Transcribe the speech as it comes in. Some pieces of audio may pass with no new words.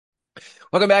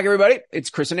Welcome back, everybody. It's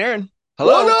Chris and Aaron. What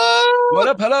Hello. What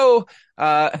up? up? Hello.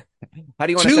 How do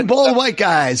you want to Two set this bald white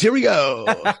guys. Here we go.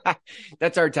 up?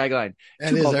 That's our tagline.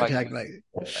 That Too is bald our white tagline.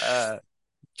 guys.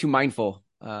 Too mindful.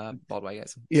 Bald white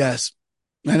guys. Yes.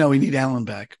 I know we need Alan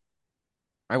back.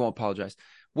 I won't apologize.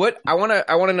 I want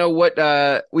to know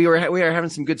what we were having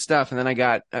some good stuff, and then I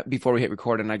got before we hit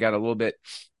record, and I got a little bit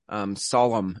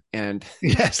solemn and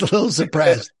Yes, a little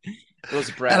suppressed. a little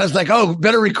surprised. And I was like, oh,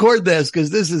 better record this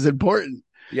because this is important.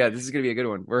 Yeah, this is gonna be a good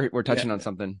one. We're touching on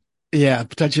something. Yeah,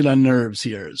 touching on nerves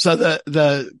here. So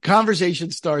the conversation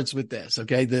starts with this,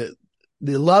 okay? The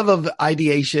love of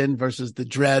ideation versus the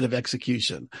dread of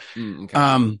execution.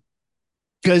 Okay.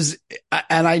 Because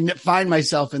I find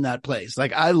myself in that place.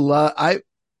 Like I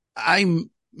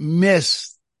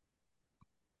miss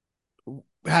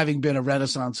having been a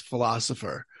Renaissance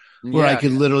philosopher where I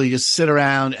could literally just sit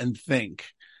around and think.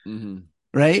 Mm-hmm.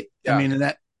 Right. Yeah. I mean,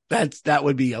 that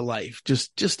would be a life.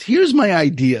 Just here's my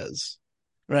ideas.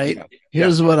 Right. Yeah.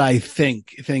 Here's what I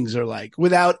think things are like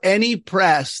without any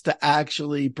press to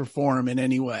actually perform in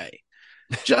any way.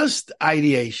 Just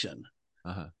ideation.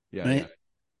 Uh-huh. Yeah. Right.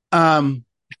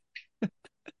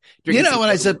 Yeah. When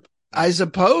I suppose, I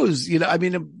suppose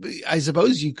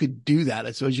you could do that.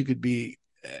 I suppose you could be,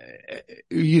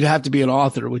 you'd have to be an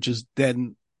author, which is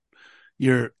then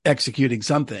you're executing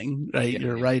something, right?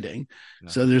 You're writing. Yeah.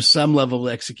 So there's some level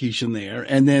of execution there.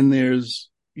 And then there's,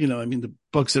 the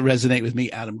books that resonate with me,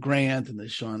 Adam Grant and the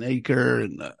Sean Aker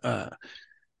and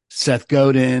Seth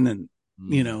Godin and,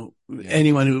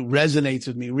 anyone who resonates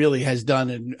with me really has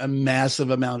done a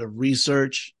massive amount of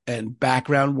research and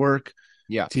background work.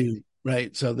 Yeah.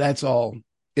 Right. So that's all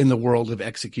in the world of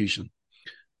execution.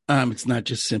 It's not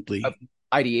just simply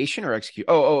ideation or execute.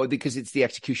 Oh, because it's the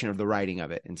execution of the writing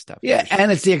of it and stuff. Yeah.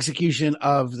 And it's the execution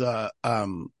of the,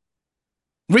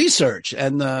 research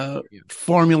and the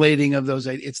formulating of those.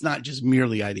 It's not just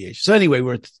merely ideation. So anyway,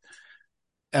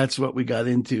 that's what we got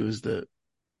into is the,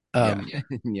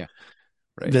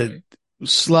 the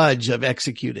sludge of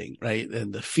executing, right.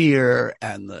 And the fear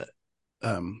and the,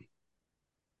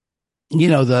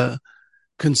 the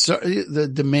concern, the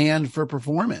demand for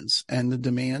performance and the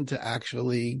demand to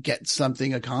actually get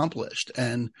something accomplished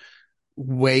and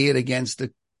weigh it against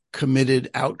the committed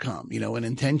outcome, an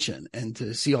intention, and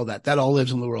to see all that all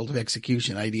lives in the world of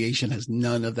execution. Ideation has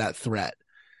none of that threat.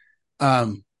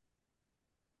 And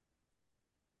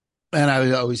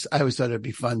I always thought it'd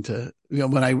be fun to,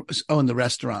 when I owned the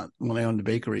restaurant, when I owned the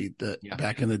bakery,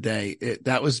 back in the day,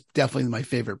 that was definitely my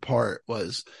favorite part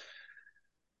was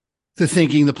the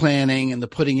thinking, the planning, and the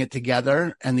putting it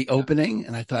together and the opening.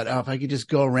 And I thought, if I could just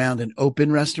go around and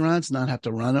open restaurants, not have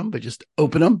to run them, but just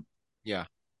open them. Yeah.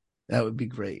 That would be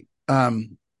great. But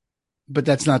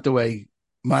that's not the way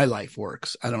my life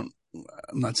works. I'm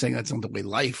not saying that's not the way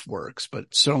life works,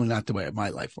 but certainly not the way my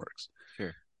life works.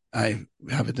 Sure.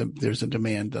 There's a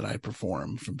demand that I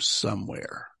perform from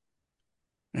somewhere.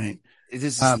 Right.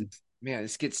 This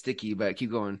gets sticky, but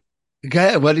keep going.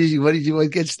 Okay. What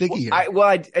gets sticky here?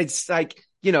 It's like,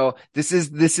 this is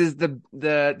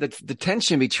the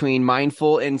tension between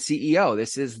mindful and CEO.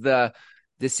 This is the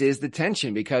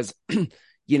tension because,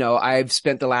 I've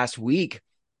spent the last week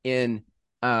in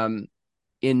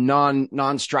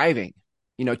non-striving,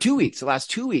 2 weeks, the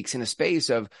last 2 weeks in a space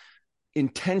of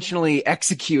intentionally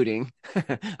executing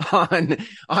on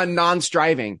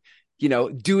non-striving,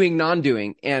 doing,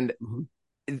 non-doing. And,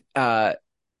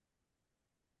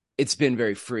 it's been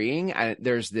very freeing.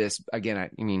 There's this, again,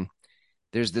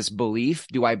 there's this belief.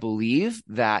 Do I believe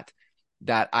that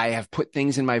I have put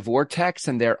things in my vortex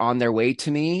and they're on their way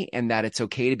to me and that it's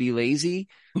okay to be lazy?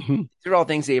 Mm-hmm. These are all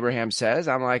things Abraham says.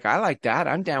 I'm like, I like that.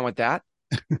 I'm down with that.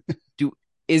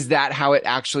 Is that how it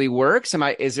actually works?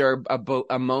 Is there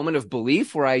a moment of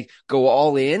belief where I go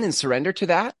all in and surrender to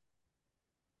that?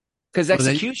 Because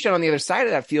execution on the other side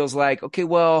of that feels like, okay,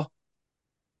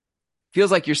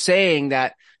 feels like you're saying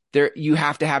that you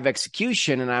have to have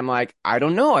execution. And I'm like, I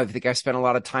don't know. I think I spent a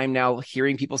lot of time now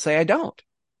hearing people say I don't.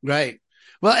 Right.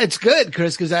 Well, it's good,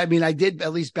 Chris, because I did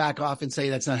at least back off and say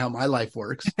that's not how my life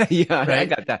works. Yeah, right? I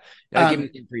got that. Give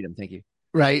me freedom. Thank you.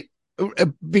 Right.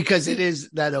 Because it is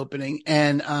that opening.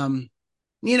 And,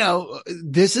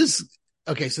 this is,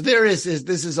 okay. So this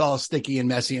is all sticky and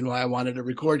messy and why I wanted to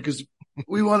record because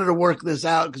we wanted to work this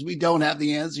out because we don't have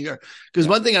the answer here. Because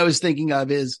one thing I was thinking of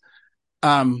is,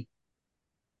 when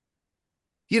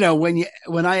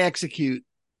I execute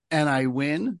and I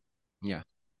win,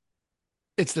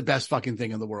 it's the best fucking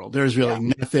thing in the world. There's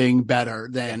really nothing better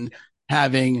than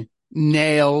having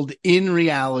nailed in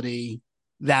reality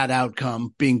that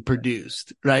outcome being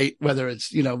produced, right? Whether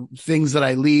it's, things that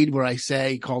I lead where I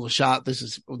say, call the shot, this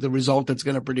is the result that's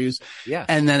going to produce. Yeah.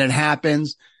 And then it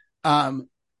happens.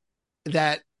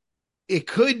 That it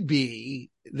could be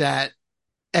that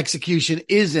execution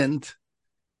isn't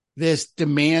this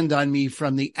demand on me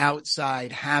from the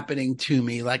outside happening to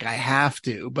me like I have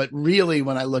to. But really,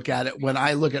 when I look at what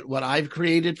I've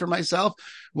created for myself,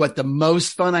 what the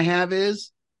most fun I have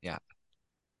is,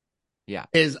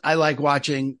 is I like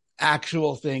watching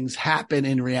actual things happen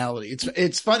in reality.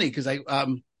 It's funny because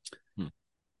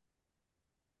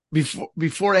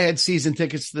before I had season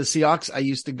tickets to the Seahawks, I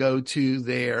used to go to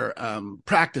their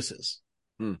practices.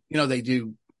 They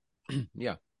do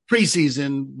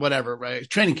preseason, whatever, right?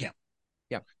 Training camp.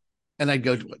 Yeah. And I'd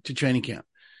go to training camp.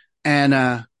 And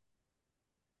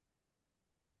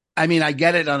I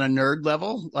get it on a nerd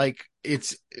level. Like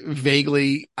it's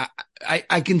vaguely,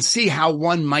 I can see how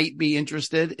one might be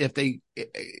interested if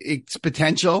it's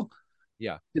potential.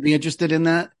 Yeah. To be interested in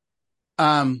that.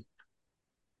 But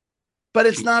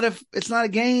it's not a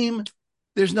game.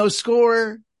 There's no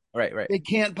score. Right. They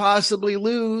can't possibly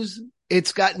lose.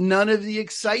 It's got none of the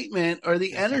excitement or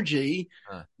the energy,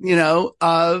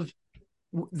 of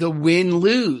the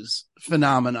win-lose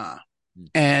phenomena.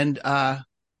 And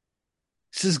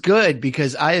this is good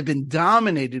because I have been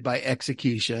dominated by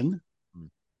execution.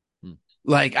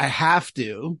 Like I have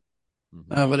to.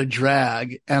 What a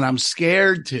drag. And I'm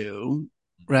scared to,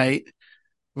 right?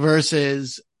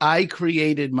 Versus I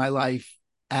created my life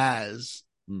as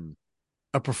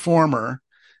a performer,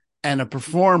 and a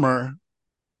performer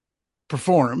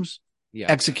performs,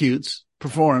 executes,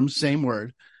 performs, same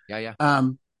word. Yeah.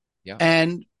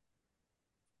 And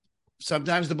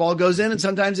sometimes the ball goes in and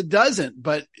sometimes it doesn't.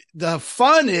 But the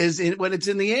fun is when it's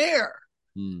in the air.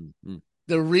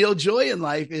 The real joy in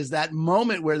life is that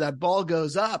moment where that ball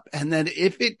goes up. And then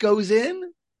if it goes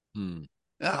in,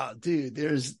 oh, dude,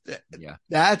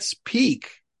 that's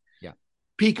peak. Yeah.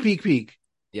 Peak.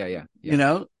 Yeah.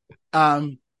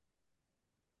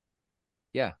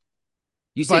 Yeah.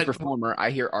 You say performer,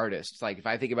 I hear artist. Like if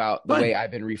I think about the way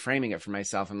I've been reframing it for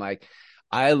myself, I'm like,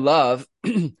 I love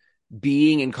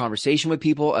being in conversation with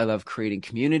people. I love creating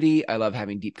community. I love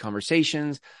having deep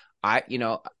conversations.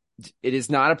 It is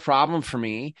not a problem for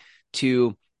me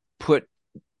to put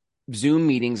Zoom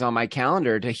meetings on my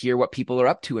calendar to hear what people are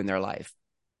up to in their life.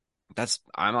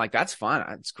 I'm like, that's fun.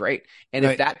 It's great. And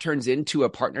if that turns into a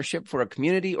partnership for a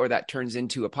community, or that turns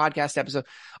into a podcast episode,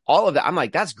 all of that, I'm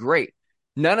like, that's great.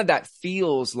 None of that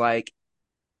feels like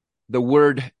the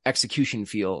word execution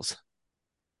feels.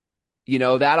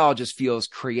 That all just feels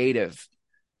creative.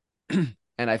 And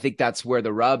I think that's where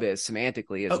the rub is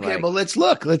semantically. Well, let's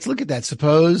look at that.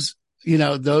 Suppose,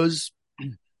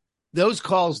 those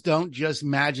calls don't just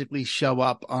magically show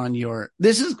up on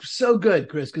this is so good,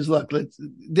 Chris, because look,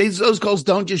 those calls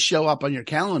don't just show up on your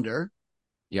calendar.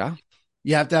 Yeah.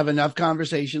 You have to have enough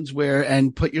conversations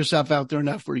and put yourself out there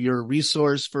enough where you're a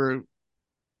resource for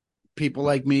people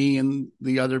like me and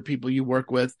the other people you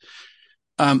work with.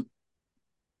 And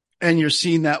you're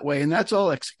seen that way, and that's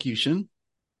all execution.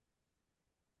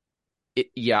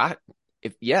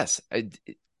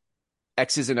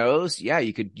 X's and O's. Yeah,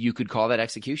 you could call that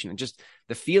execution. And just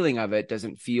the feeling of it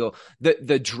doesn't feel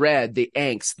the dread, the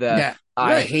angst,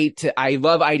 I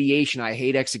love ideation. I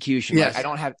hate execution. Yes. Like, I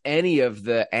don't have any of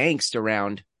the angst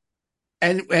around.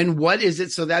 And what is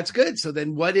it? So that's good. So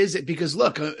then what is it? Because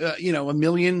look, a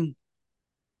million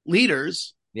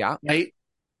leaders. Yeah. Right.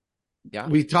 Yeah.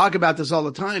 We talk about this all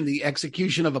the time, the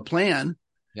execution of a plan.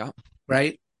 Yeah.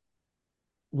 Right.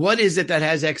 What is it that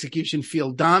has execution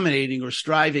feel dominating, or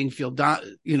striving feel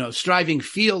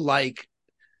like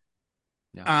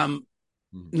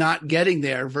not getting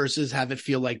there, versus have it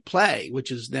feel like play,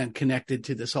 which is then connected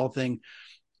to this whole thing,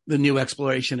 the new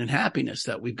exploration and happiness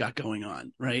that we've got going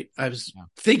on. Right. I was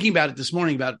thinking about it this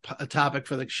morning, about a topic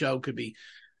for the show could be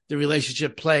the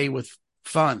relationship play with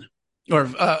fun, or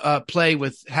play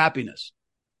with happiness.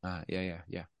 Yeah.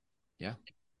 And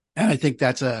I think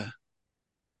that's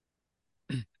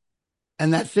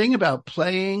and that thing about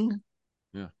playing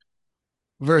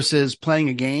versus playing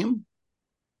a game.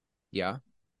 Yeah.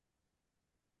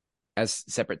 As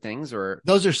separate things, or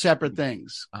those are separate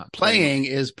things. Playing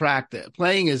is practice.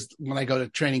 Playing is when I go to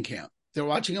training camp. They're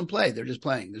watching them play. They're just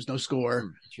playing. There's no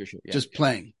score. Sure. Yeah. Just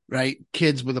playing, right?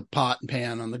 Kids with a pot and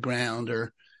pan on the ground,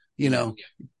 or,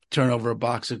 turn over a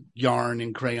box of yarn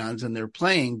and crayons, and they're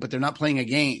playing, but they're not playing a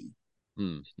game.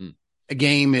 A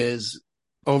game is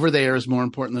over there is more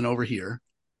important than over here.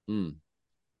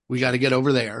 We got to get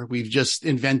over there. We've just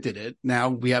invented it. Now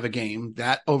we have a game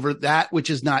that which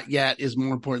is not yet is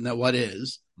more important than what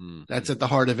is. That's at the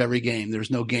heart of every game. There's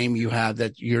no game you have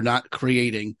that you're not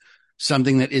creating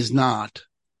something that is not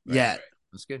yet. Right.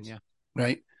 That's good. Yeah.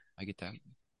 Right. I get that.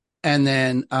 And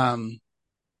then, and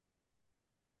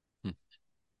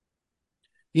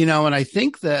I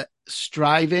think that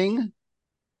striving,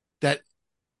 that,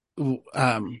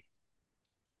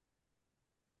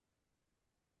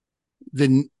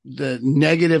 the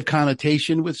negative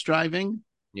connotation with striving,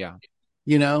 Yeah.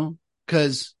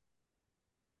 Because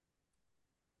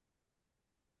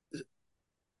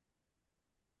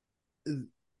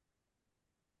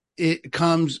it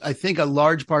comes, I think a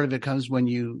large part of it comes when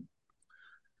you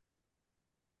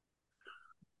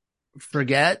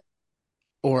forget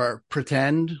or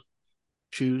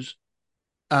choose,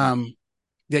 that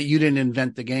you didn't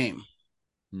invent the game.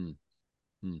 Hmm.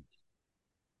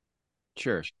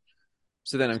 Sure.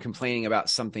 So then I'm complaining about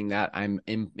something that I'm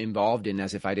involved in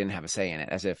as if I didn't have a say in it,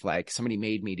 as if like somebody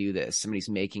made me do this. Somebody's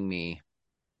making me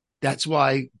That's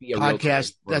why be a realtor.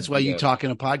 that's why you talking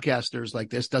to podcasters like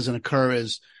this doesn't occur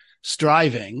as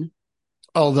striving,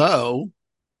 although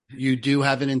you do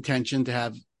have an intention to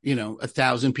have,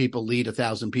 1,000 people lead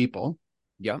 1,000 people.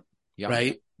 Yeah. Yeah.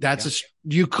 Right. That's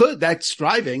that's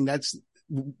striving. That's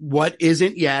what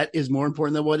isn't yet is more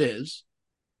important than what is.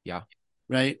 Yeah.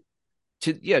 Right.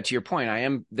 To your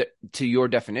point, to your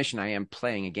definition, I am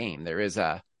playing a game. There is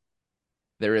a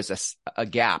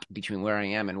gap between where I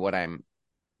am and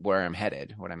where I'm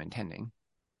headed, what I'm intending.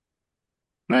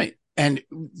 Right. And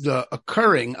the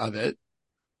occurring of it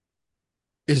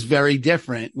is very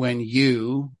different when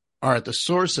you are at the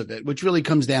source of it, which really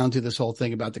comes down to this whole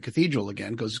thing about the cathedral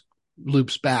again,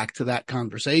 loops back to that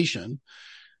conversation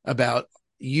about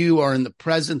you are in the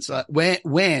presence of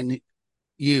when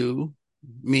you,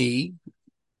 me,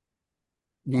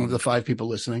 one of the 5 people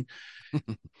listening,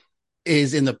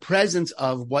 is in the presence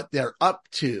of what they're up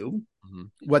to,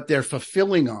 what they're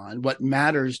fulfilling on, what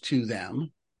matters to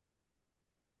them.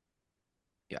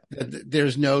 Yeah.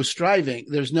 There's no striving.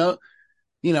 There's no,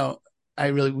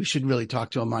 we should really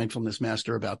talk to a mindfulness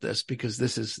master about this, because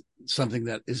this is something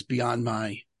that is beyond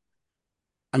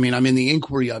I'm in the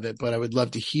inquiry of it, but I would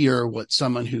love to hear what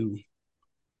someone who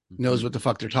knows what the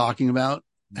fuck they're talking about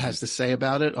has to say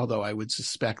about it. Although I would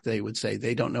suspect they would say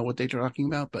they don't know what they're talking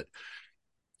about, but,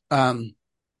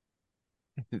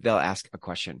 they'll ask a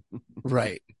question.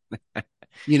 Right.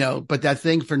 But that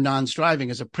thing for non-striving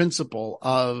is a principle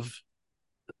of,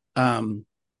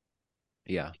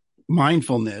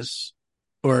 mindfulness,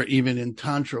 or even in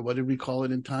Tantra. What did we call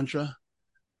it in Tantra?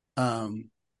 I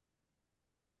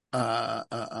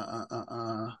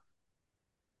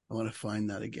want to find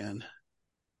that again,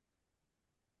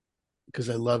 because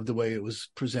I love the way it was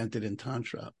presented in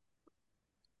Tantra.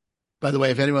 By the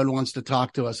way, if anyone wants to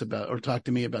talk to us about, or talk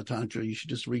to me about Tantra, you should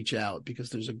just reach out, because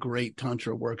there's a great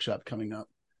Tantra workshop coming up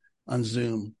on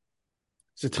Zoom.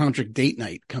 It's a tantric date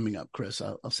night coming up, Chris.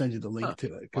 I'll send you the link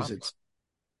to it, because it's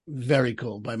very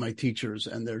cool, by my teachers,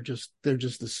 and they're just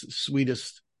the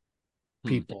sweetest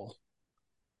people.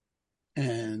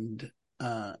 And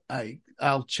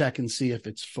I'll check and see if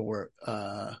it's for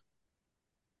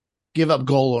give up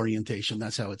goal orientation.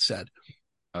 That's how it's said.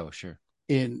 Oh, sure.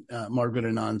 In Margaret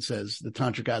Anand says the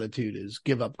tantric attitude is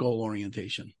give up goal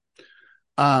orientation.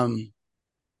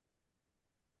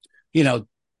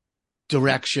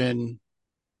 Direction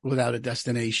without a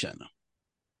destination.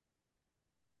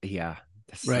 Yeah.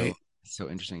 That's right. So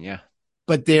interesting. Yeah.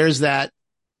 But there's that,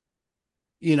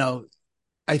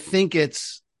 I think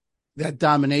it's that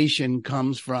domination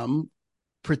comes from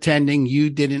pretending you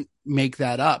didn't make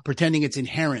that up, pretending it's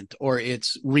inherent, or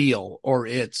it's real, or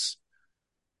is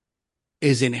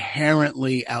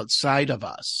inherently outside of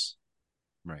us.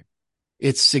 Right.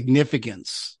 Its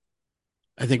significance.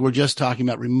 I think we're just talking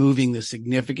about removing the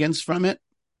significance from it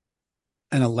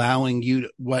and allowing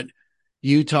what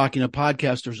you talking to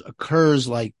podcasters occurs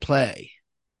like play.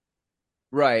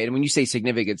 Right. And when you say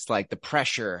significance, like the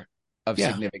pressure of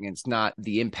significance, not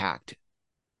the impact,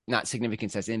 not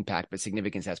significance as impact, but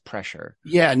significance as pressure.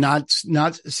 Yeah. Not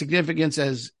significance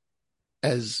as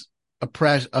an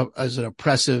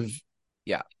oppressive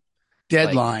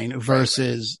deadline, like,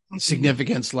 versus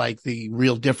significance like the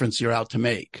real difference you're out to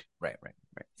make. Right.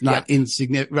 Not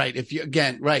insignificant. Right. If you,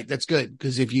 again, right. That's good.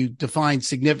 Because if you define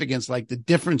significance like the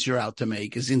difference you're out to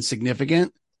make is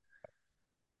insignificant,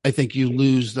 I think you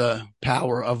lose the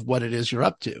power of what it is you're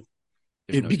up to.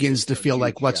 It begins to feel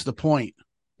like, what's the point?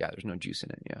 Yeah. There's no juice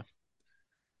in it. Yeah.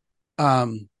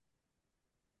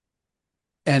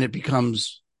 And it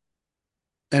becomes,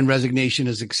 and resignation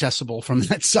is accessible from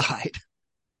that side.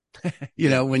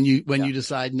 When you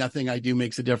decide nothing I do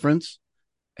makes a difference.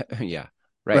 Yeah.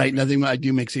 Right. right? Nothing I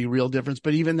do makes a real difference.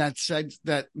 But even that said,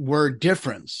 that word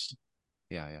difference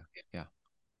Yeah. Yeah.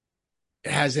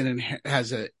 Yeah. has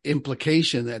an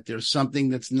implication that there's something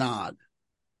that's not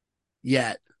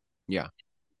yet Yeah.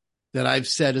 that I've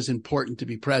said is important to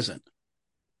be present.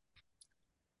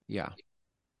 Yeah.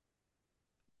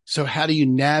 So how do you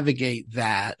navigate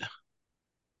that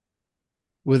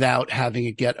without having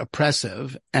it get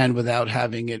oppressive and without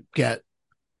having it get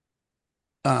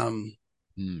um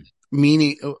Mm.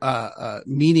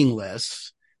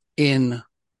 meaningless in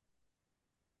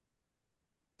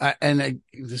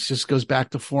this just goes back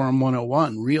to Forum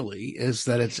 101, really, is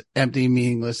that it's empty and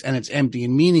meaningless, and it's empty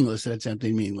and meaningless that it's empty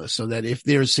and meaningless. So that if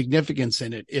there's significance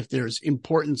in it, if there's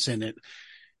importance in it,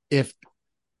 if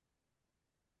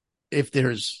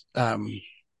there's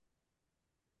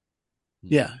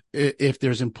if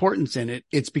there's importance in it,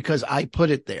 it's because I put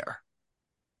it there.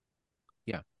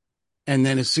 Yeah. And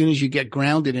then as soon as you get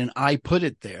grounded in I put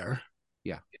it there,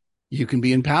 Yeah. you can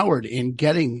be empowered in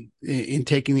taking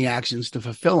the actions to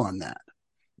fulfill on that.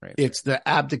 Right. It's the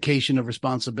abdication of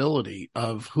responsibility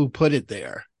of who put it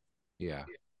there Yeah.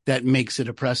 that makes it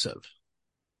oppressive.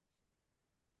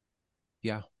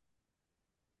 Yeah.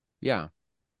 Yeah.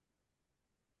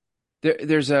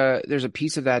 There's a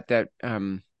piece of that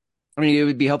I mean, it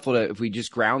would be helpful if we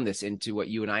just ground this into what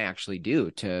you and I actually do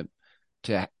to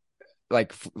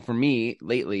like for me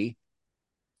lately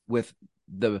with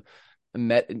the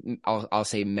I'll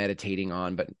say meditating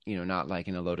on, but not like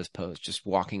in a lotus pose, just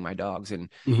walking my dogs and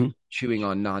chewing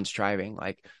on non-striving.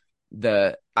 Like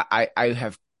I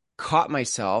have caught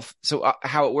myself. So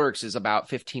how it works is about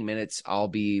 15 minutes.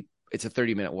 It's a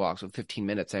 30-minute walk. So 15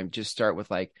 minutes, I just start with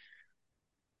like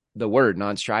the word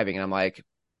non-striving. And I'm like,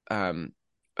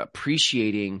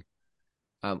 appreciating,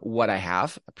 what I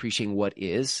have, appreciating what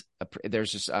is.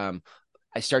 There's just,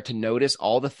 I start to notice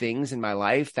all the things in my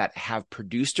life that have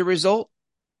produced a result,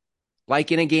 like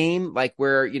in a game, like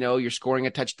where, you're scoring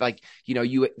a touch, like,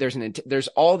 there's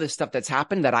all this stuff that's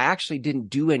happened that I actually didn't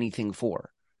do anything for.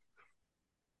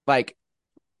 Like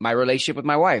my relationship with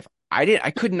my wife.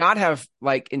 I could not have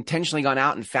like intentionally gone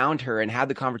out and found her and had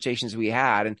the conversations we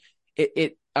had. And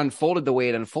it unfolded the way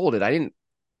it unfolded.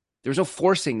 There was no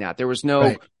forcing that. There was no,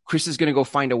 Right. Chris is going to go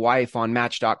find a wife on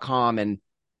match.com. And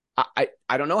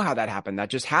I don't know how that happened. That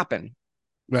just happened.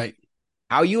 Right.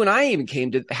 How you and I even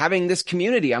came to having this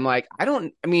community. I'm like, I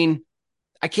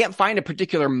can't find a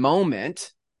particular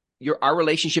moment. Our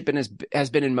relationship has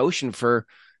been in motion for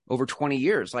over 20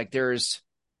 years. Like there's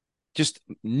just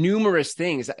numerous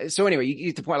things. So anyway, you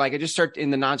get the point. Like I just start in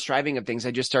the non-striving of things.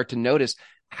 I just start to notice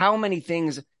how many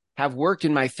things have worked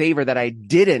in my favor that I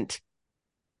didn't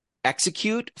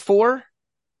execute for.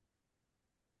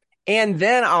 And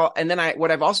then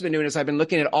what I've also been doing is I've been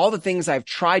looking at all the things I've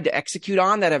tried to execute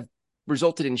on that have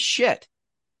resulted in shit.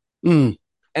 Mm.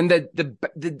 And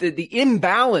the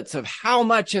imbalance of how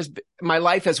much my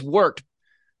life has worked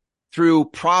through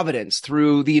providence,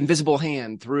 through the invisible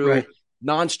hand, through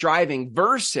non-striving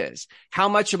versus how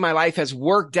much of my life has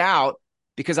worked out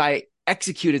because I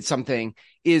executed something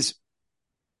is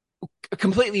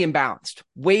completely imbalanced.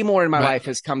 Way more in my life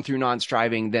has come through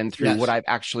non-striving than through what I've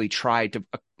actually tried to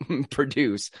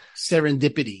produce.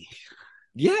 Serendipity.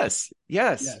 Yes.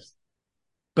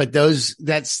 But those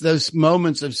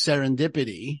moments of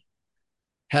serendipity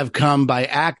have come by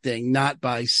acting, not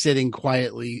by sitting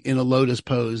quietly in a lotus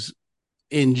pose,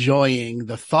 enjoying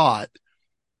the thought.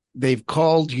 They've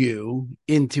called you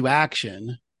into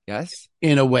action. Yes.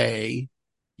 In a way.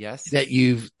 Yes. That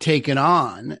you've taken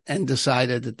on and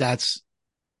decided that that's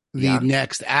the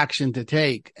next action to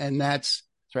take. And that's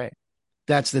right.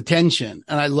 That's the tension.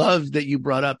 And I love that you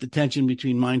brought up the tension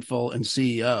between mindful and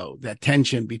CEO, that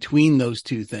tension between those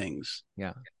two things.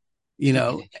 Yeah.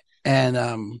 And,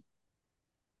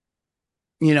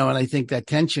 and I think that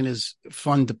tension is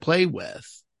fun to play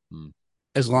with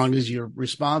as long as you're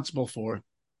responsible for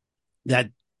that.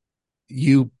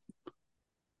 You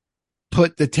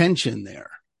put the tension there.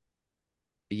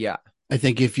 Yeah. I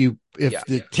think if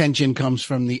the tension comes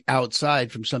from the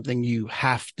outside, from something you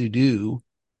have to do.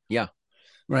 Yeah.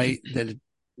 Right. That it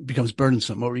becomes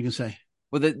burdensome. What were you going to say?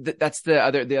 Well, that's the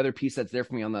other piece that's there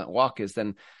for me on that walk is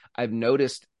then I've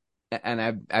noticed and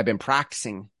I've been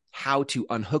practicing how to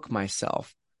unhook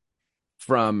myself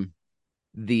from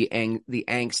the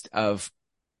angst of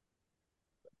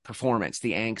performance,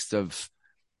 the angst of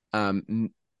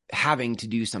having to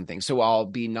do something. So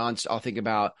I'll think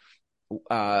about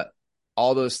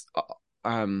all those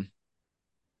I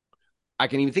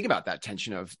can even think about that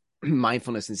tension of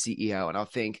mindfulness and CEO, and I'll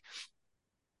think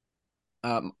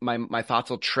my thoughts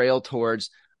will trail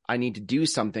towards I need to do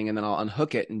something, and then I'll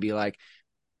unhook it and be like,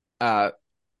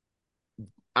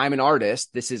 I'm an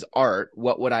artist. This is art.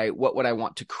 What would I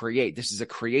want to create? This is a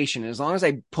creation. And as long as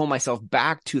I pull myself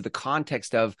back to the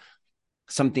context of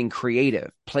something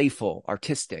creative, playful,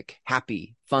 artistic,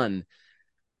 happy, fun,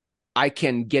 I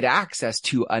can get access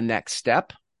to a next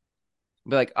step.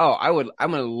 Be like, oh,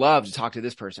 I'm going to love to talk to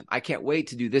this person. I can't wait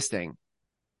to do this thing.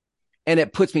 And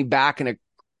it puts me back in a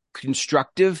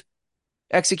constructive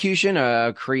execution,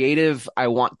 a creative, I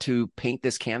want to paint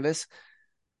this canvas,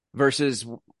 versus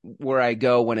where I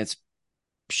go when it's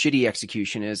shitty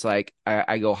execution is like,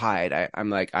 I go hide. I'm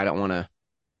like, I don't want to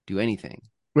do anything.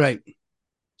 Right.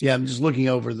 Yeah. I'm just looking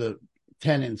over the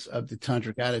tenets of the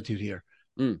tantric attitude here,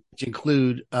 which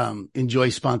include enjoy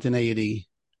spontaneity,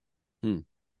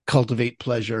 cultivate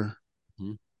pleasure,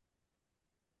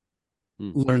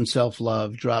 learn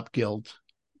self-love, drop guilt,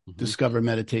 discover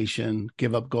meditation,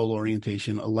 give up goal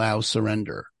orientation, allow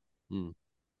surrender.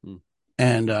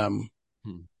 And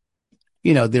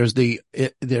there's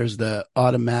the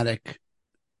automatic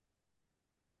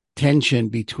tension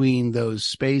between those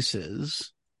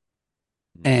spaces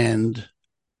and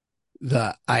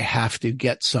the I have to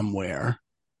get somewhere.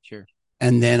 Sure.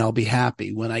 And then I'll be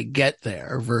happy when I get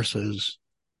there versus,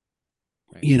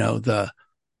 the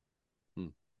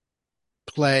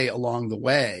play along the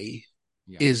way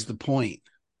is the point.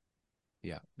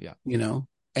 Yeah. Yeah.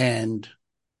 And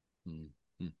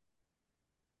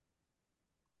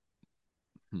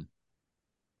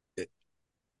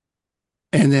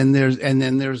and then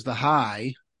there's the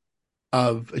high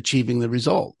of achieving the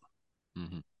result.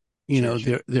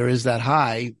 There is that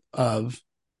high of,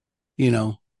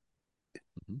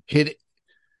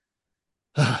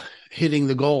 hitting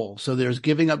the goal. So there's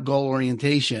giving up goal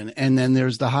orientation, and then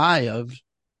there's the high of,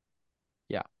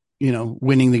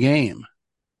 winning the game.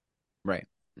 Right.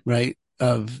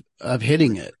 Of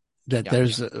hitting it. That there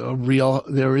is a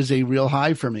real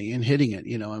high for me in hitting it.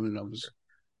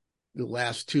 The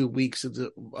last 2 weeks of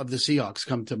the Seahawks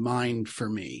come to mind for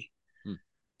me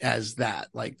as that,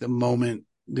 like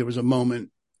there was a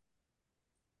moment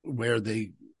where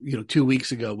they, 2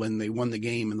 weeks ago when they won the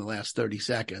game in the last 30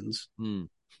 seconds,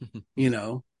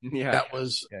 that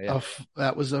was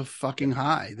a fucking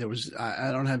high. There was,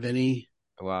 I don't have any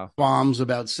bombs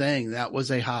about saying that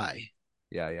was a high.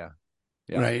 Yeah.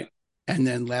 Right. And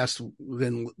then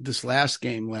this last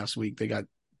game last week, they got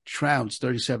trounced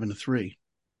 37-3.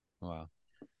 Wow.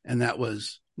 And that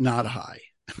was not a high.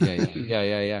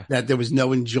 Yeah. That there was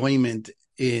no enjoyment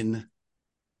in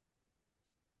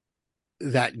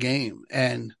that game.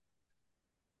 And,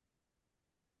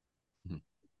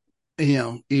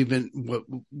 even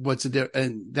what's the difference?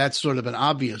 And that's sort of an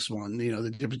obvious one,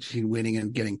 the difference between winning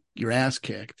and getting your ass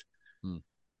kicked.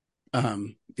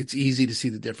 It's easy to see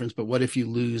the difference, but what if you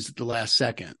lose at the last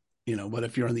second? What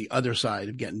if you're on the other side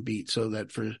of getting beat, so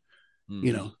that for,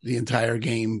 the entire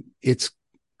game, it's,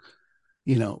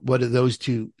 what do those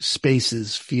two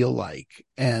spaces feel like?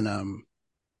 And,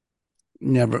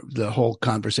 never the whole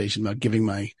conversation about giving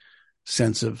my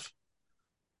sense of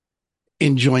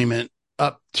enjoyment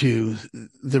up to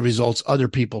the results other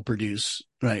people produce,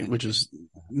 right? Which is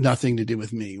nothing to do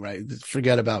with me, right?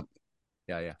 Forget about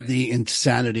the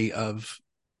insanity of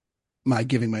my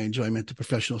giving my enjoyment to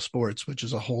professional sports, which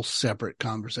is a whole separate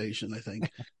conversation. I think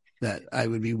that I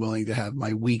would be willing to have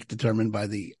my week determined by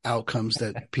the outcomes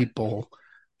that people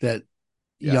that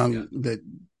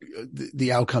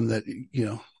the outcome that,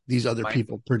 these other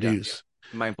people produce.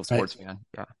 Mindful sports, man.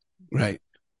 Yeah. Right.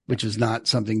 Which is not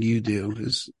something you do.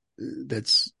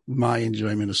 That's my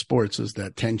enjoyment of sports, is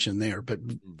that tension there. But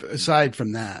aside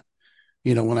from that,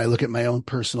 when I look at my own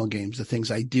personal games, the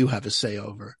things I do have a say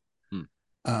over,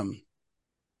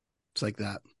 it's like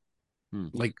that,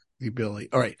 like the ability.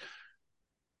 All right.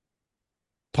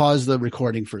 Pause the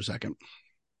recording for a second,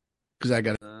 because I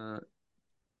got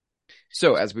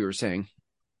So as we were saying,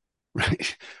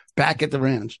 right back at the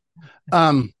ranch.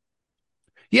 I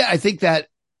think that,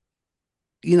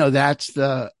 that's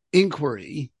the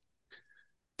inquiry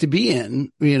to be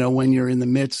in, when you're in the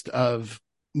midst of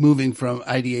moving from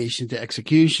ideation to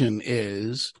execution,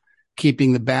 is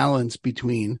keeping the balance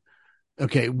between,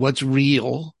 okay, what's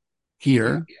real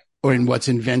here or in what's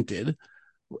invented?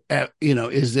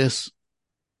 Is this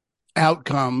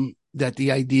outcome that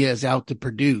the idea is out to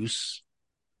produce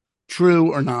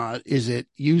true or not? Is it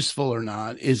useful or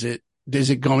not? Is it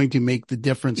going to make the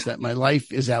difference that my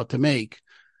life is out to make?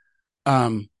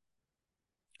 And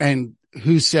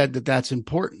who said that that's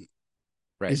important?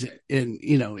 Right. Is it,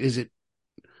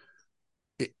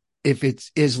 if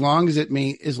it's, as long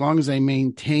as I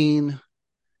maintain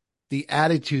the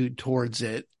attitude towards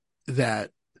it,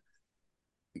 that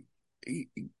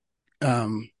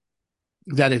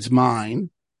it's mine,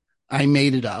 I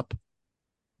made it up.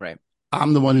 Right.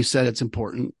 I'm the one who said it's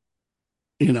important,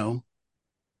 you know,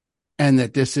 and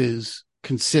that this is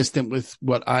consistent with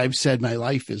what I've said my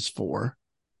life is for,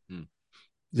 Mm.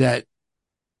 that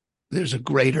there's a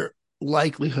greater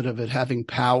likelihood of it having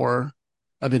power,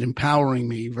 of it empowering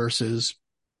me versus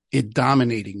it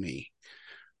dominating me.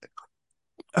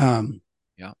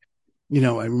 Yeah.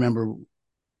 I remember,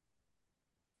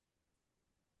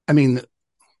 I mean,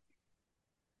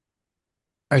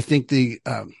 I think the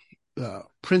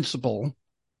principle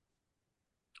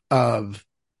of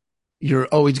you're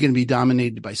always going to be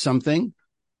dominated by something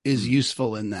is Mm.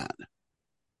 useful in that.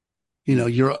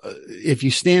 Mm. If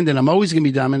you stand in, I'm always going to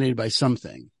be dominated by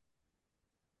something.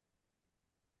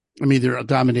 I'm either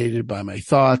dominated by my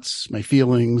thoughts, my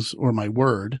feelings, or my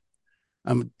word.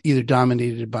 I'm either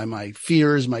dominated by my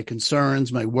fears, my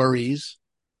concerns, my worries,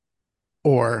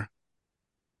 or,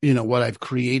 what I've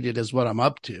created as what I'm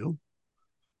up to.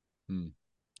 Mm.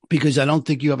 Because I don't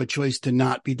think you have a choice to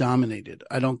not be dominated.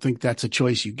 I don't think that's a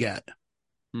choice you get.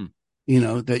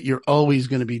 Mm. That you're always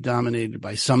going to be dominated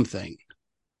by something.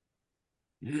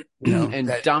 And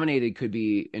That, dominated could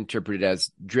be interpreted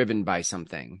as driven by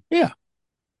something. yeah,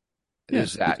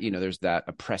 There's yes, that, there's that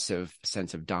oppressive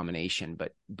sense of domination,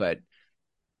 but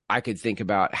I could think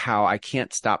about how I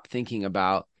can't stop thinking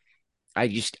about, I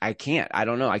can't, I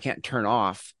don't know, I can't turn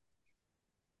off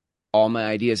all my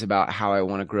ideas about how I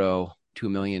want to grow to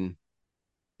 1 million,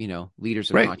 leaders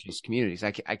of right. conscious communities.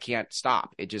 I can't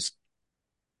stop. It just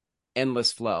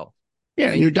endless flow. Yeah,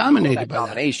 and And you're you could call dominated that by that.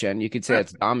 domination. You could say Right.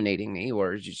 it's dominating me,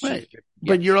 or just, Right. yeah,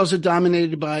 But you're also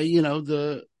dominated by,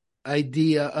 the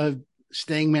idea of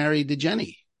staying married to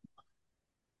Jenny,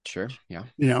 sure, yeah,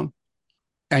 you know,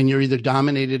 and you're either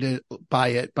dominated by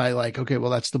it by like, okay,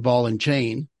 well, that's the ball and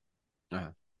chain, uh-huh.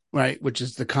 right? Which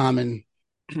is the common,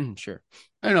 Sure,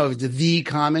 I don't know if it's the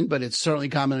common, but it's certainly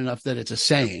common enough that it's a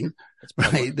sure, saying, it's right?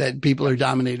 prevalent. That people Yeah, are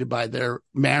dominated by their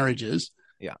marriages.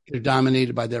 yeah, They're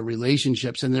dominated by their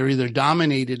relationships, and they're either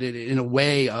dominated in a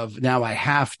way of now I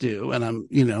have to, and I'm,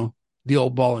 the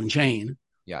old ball and chain,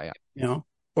 yeah, yeah. you know,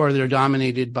 or they're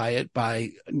dominated by it by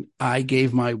I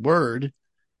gave my word,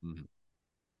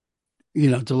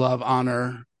 Mm-hmm. to love,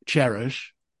 honor,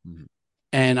 cherish, Mm-hmm.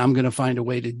 and I'm going to find a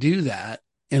way to do that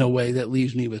in a way that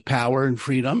leaves me with power and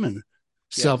freedom and Yeah,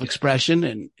 self-expression.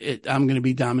 And I'm going to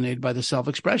be dominated by the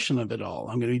self-expression of it all.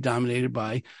 I'm going to be dominated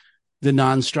by the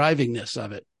non-strivingness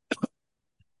of it.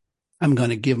 I'm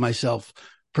going to give myself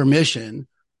permission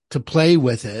to play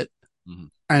with it mm-hmm.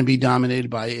 and be dominated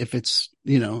by it if it's,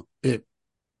 it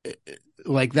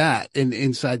like that. And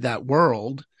inside that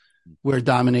world where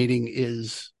dominating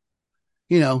is,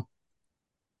 you know,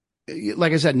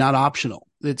 like I said, not optional.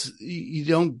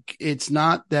 It's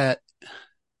not that,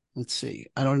 let's see,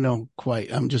 I don't know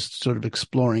quite. I'm just sort of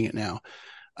exploring it now.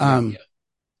 Yeah,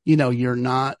 You're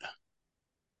not,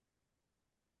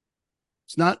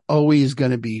 it's not always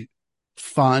going to be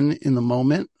fun in the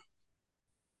moment.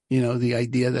 The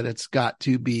idea that it's got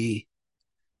to be,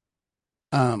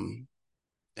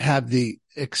 have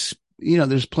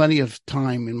there's plenty of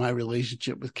time in my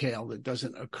relationship with Kale that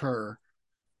doesn't occur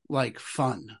like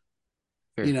fun,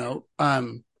 sure.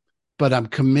 but I'm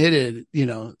committed,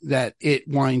 that it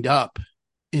wind up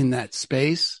in that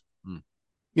space. Mm.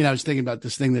 I was thinking about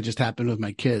this thing that just happened with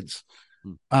my kids.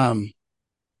 Mm.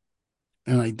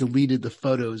 And I deleted the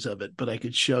photos of it, but I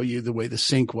could show you the way the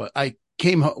sink was. I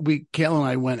came home, Kale and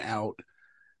I went out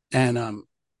and,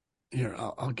 here,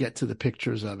 I'll get to the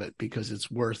pictures of it because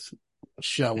it's worth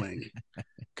showing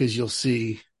because you'll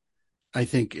see. I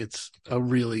think it's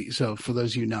so for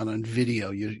those of you not on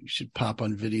video, you should pop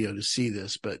on video to see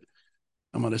this, but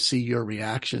I want to see your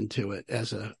reaction to it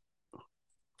as a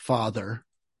father.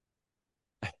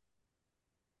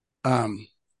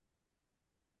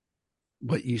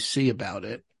 What you see about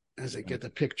it as I get the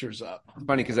pictures up.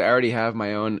 Funny because I already have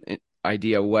my own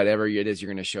idea, whatever it is you're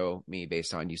going to show me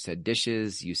based on, you said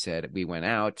dishes, you said we went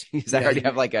out. I already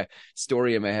have like a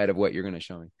story in my head of what you're going to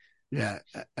show me. Yeah.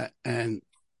 And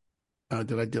I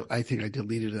think I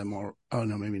deleted them all. Oh,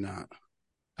 no, maybe not.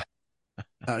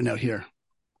 No, here.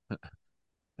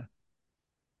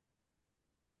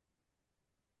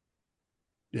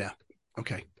 Yeah.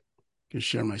 Okay. Just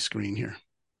share my screen here.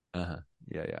 Uh-huh.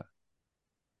 Yeah, yeah.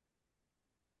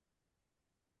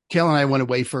 Kale and I went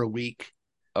away for a week.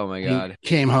 Oh my God.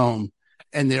 Came home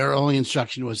and their only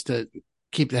instruction was to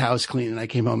keep the house clean. And I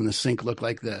came home and the sink looked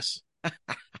like this.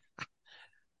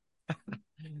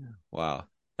 Wow.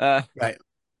 Right.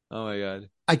 Oh my God.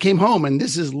 I came home and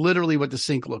this is literally what the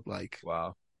sink looked like.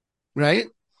 Wow. Right.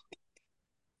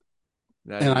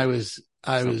 That And is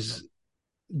I was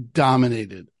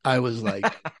dominated. I was like,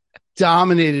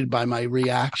 dominated by my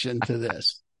reaction to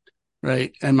this,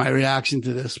 right? And my reaction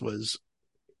to this was,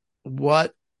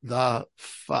 what the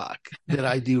fuck did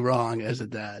I do wrong as a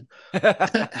dad?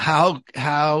 But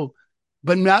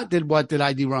not what did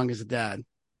I do wrong as a dad?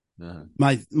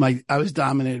 I was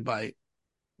dominated by,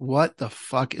 what the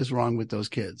fuck is wrong with those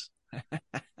kids?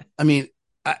 I mean,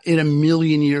 in a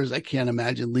million years, I can't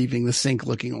imagine leaving the sink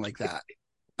looking like that.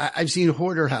 I've seen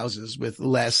hoarder houses with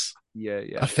less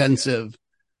offensive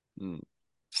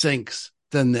sinks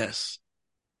than this.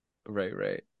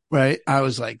 Right. I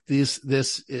was like, this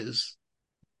is,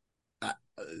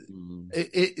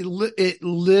 it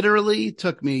literally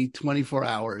took me 24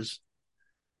 hours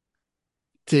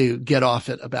to get off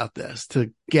it about this,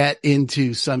 to get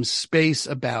into some space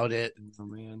about it. Oh,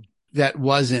 man. That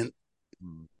wasn't,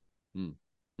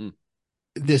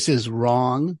 this is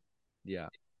wrong. Yeah.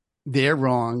 They're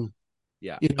wrong.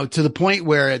 Yeah. To the point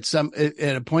where at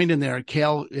a point in there,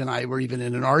 Kale and I were even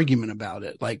in an argument about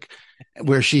it, like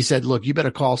where she said, look, you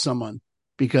better call someone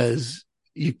because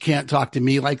you can't talk to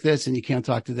me like this and you can't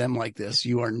talk to them like this.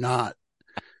 You are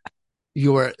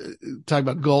talking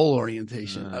about goal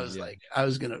orientation. I was like,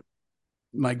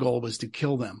 my goal was to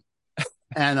kill them.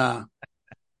 And,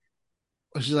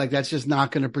 she's like, that's just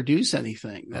not going to produce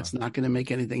anything. That's not going to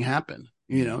make anything happen.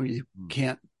 You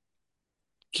can't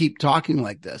keep talking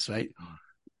like this, right?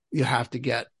 You have to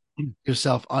get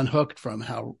yourself unhooked from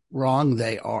how wrong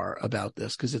they are about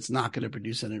this, because it's not going to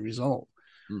produce any result.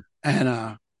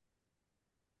 And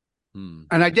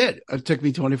I did. It took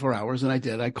me 24 hours, and I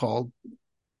did. I called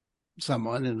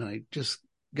someone, and I just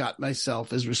got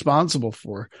myself as responsible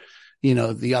for,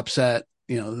 the upset,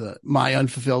 my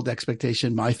unfulfilled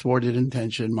expectation, my thwarted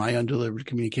intention, my undelivered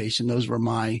communication. Those were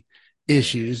my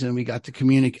issues. And we got to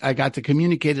communicate. I got to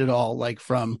communicate it all, like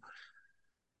from,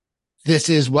 this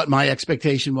is what my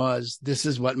expectation was. This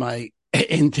is what my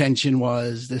intention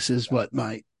was. This is what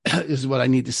this is what I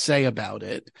need to say about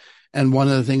it. And one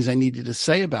of the things I needed to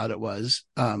say about it was,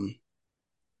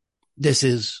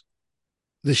 this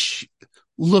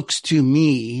looks to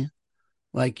me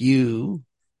like you,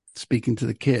 speaking to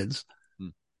the kids.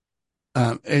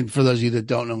 And for those of you that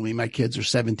don't know me, my kids are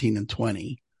 17 and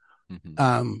 20.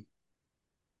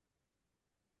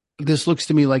 This looks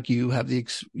to me like you have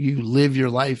you live your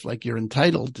life like you're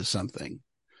entitled to something,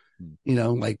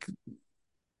 like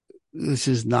this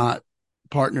is not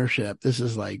partnership. This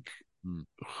is like,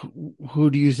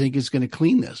 who do you think is going to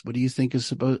clean this? What do you think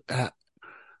is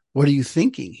what are you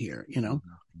thinking here?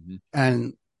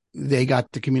 And they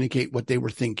got to communicate what they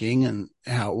were thinking and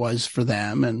how it was for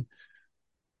them.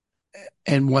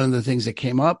 And one of the things that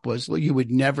came up was, well, you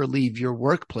would never leave your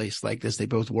workplace like this. They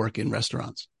both work in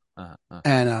restaurants.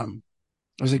 And I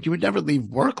was like, you would never leave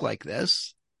work like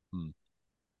this.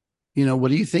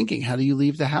 What are you thinking? How do you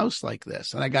leave the house like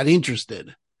this? And I got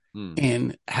interested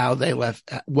in how they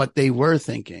left, what they were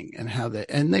thinking,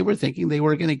 and they were thinking they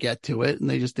were going to get to it, and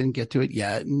they just didn't get to it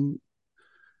yet. And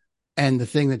the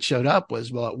thing that showed up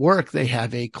was, well, at work, they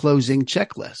have a closing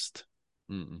checklist.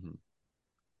 I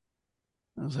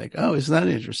was like, oh, isn't that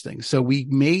interesting? So we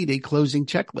made a closing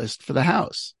checklist for the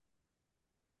house.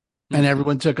 And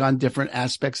everyone took on different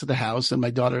aspects of the house. And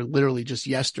my daughter literally just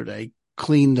yesterday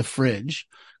cleaned the fridge,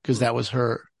 because that was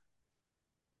her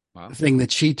thing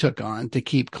that she took on to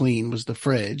keep clean, was the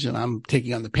fridge. And I'm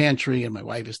taking on the pantry, and my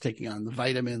wife is taking on the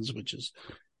vitamins, which is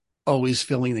always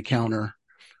filling the counter.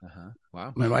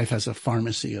 Wow. My wife has a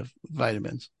pharmacy of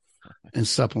vitamins and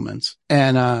supplements.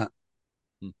 And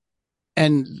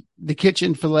the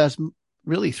kitchen for the last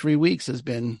really 3 weeks has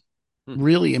been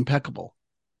really impeccable.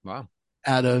 Wow.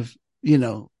 Out of,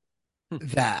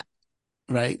 that,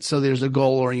 right? So there's a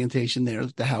goal orientation there,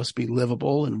 that the house be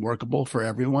livable and workable for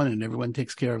everyone, and everyone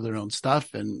takes care of their own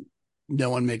stuff, and no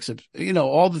one makes it,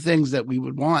 all the things that we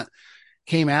would want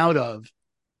came out of,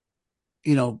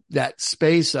 that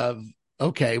space of,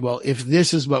 okay, well, if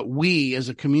this is what we as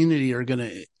a community are going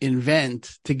to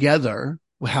invent together,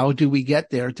 how do we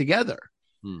get there together?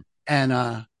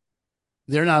 And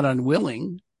they're not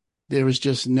unwilling. There was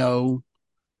just no,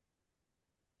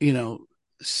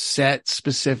 set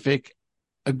specific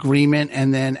agreement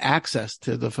and then access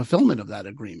to the fulfillment of that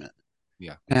agreement.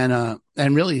 Yeah. And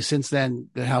really since then,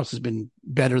 the house has been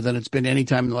better than it's been any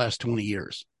time in the last 20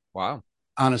 years. Wow.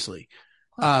 Honestly,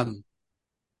 out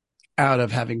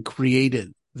of having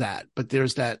created that. But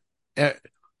there's that,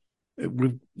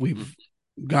 we've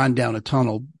gone down a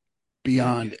tunnel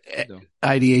beyond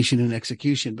ideation and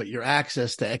execution, but your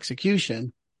access to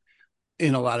execution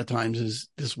in a lot of times is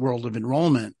this world of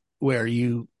enrollment, where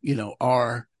you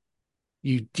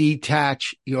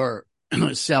detach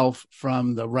yourself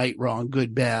from the right, wrong,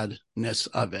 good, badness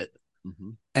of it.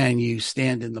 and you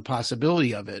stand in the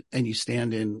possibility of it, and you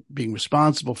stand in being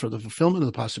responsible for the fulfillment of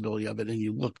the possibility of it, and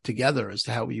you look together as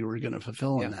to how you were going to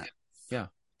fulfill in Yeah. that. Yeah.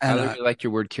 I And really like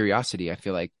your word curiosity. I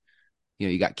feel like,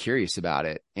 you got curious about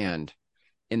it. And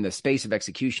in the space of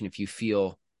execution, if you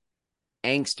feel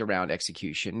angst around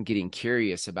execution, getting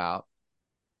curious about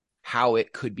how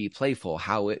it could be playful,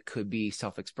 how it could be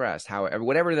self-expressed, however,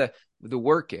 whatever the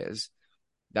work is,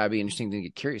 that'd be interesting to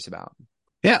get curious about.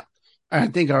 yeah, I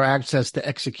think our access to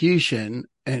execution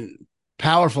and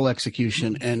powerful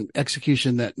execution and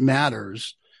execution that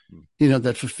matters,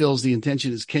 that fulfills the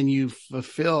intention is, can you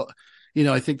fulfill,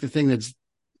 I think the thing that's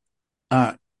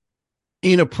uh,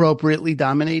 inappropriately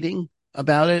dominating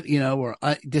about it, or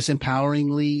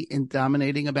disempoweringly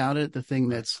dominating about it, the thing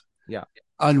that's Yeah.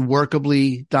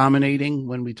 unworkably dominating,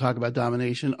 when we talk about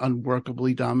domination,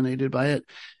 unworkably dominated by it,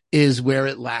 is where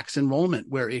it lacks enrollment,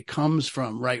 where it comes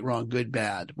from right, wrong, good,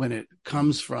 bad, when it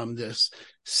comes from this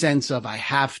sense of I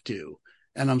have to,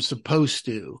 and I'm supposed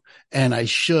to, and I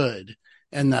should,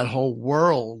 and that whole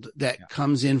world that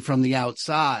comes in from the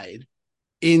outside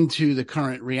into the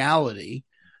current reality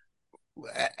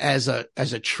as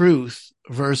a truth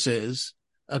versus,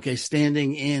 okay,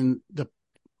 standing in the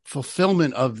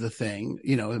fulfillment of the thing,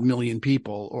 a million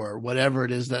people or whatever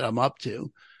it is that I'm up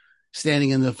to, standing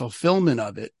in the fulfillment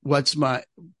of it. What's my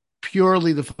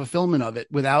purely the fulfillment of it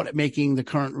without making the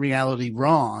current reality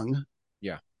wrong?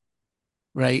 Yeah.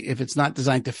 Right. If it's not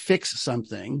designed to fix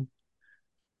something,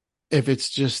 if it's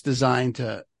just designed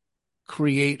to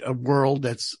create a world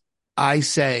that's, I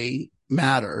say,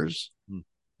 matters,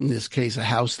 in this case, a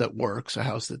house that works, a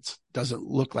house that doesn't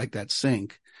look like that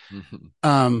sink.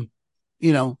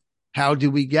 How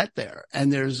do we get there?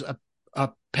 And there's a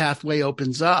pathway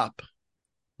opens up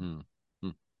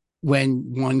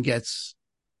when one gets,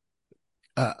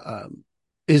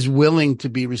 is willing to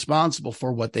be responsible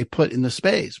for what they put in the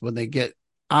space. When they get,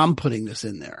 I'm putting this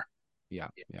in there. Yeah.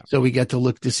 Yeah. So we get to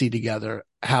look to see together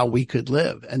how we could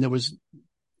live. And there was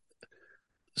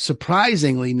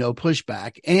surprisingly no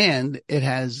pushback, and it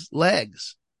has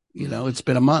legs. It's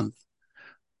been a month.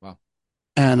 Wow.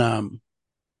 And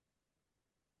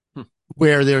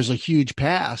where there's a huge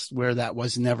past where that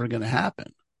was never going to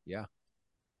happen. Yeah.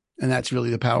 And that's really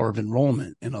the power of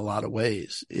enrollment in a lot of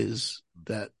ways, is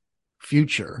that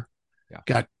future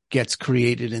gets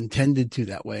created, intended to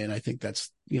that way. And I think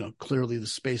that's, clearly the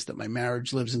space that my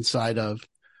marriage lives inside of.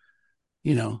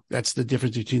 That's the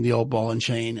difference between the old ball and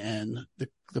chain and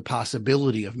the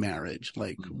possibility of marriage.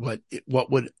 Like what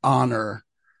would honor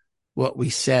what we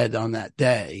said on that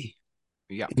day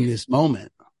in this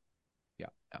moment. Yeah.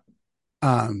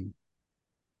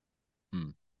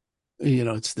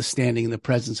 It's the standing in the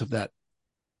presence of that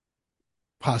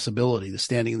possibility, the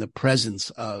standing in the presence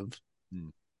of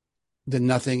the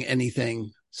nothing,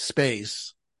 anything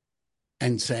space,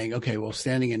 and saying, okay, well,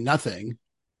 standing in nothing,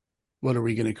 what are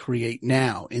we going to create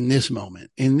now in this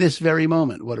moment, in this very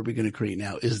moment? What are we going to create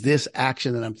now? Is this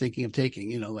action that I'm thinking of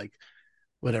taking, like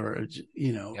whatever, I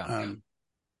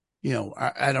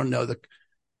don't know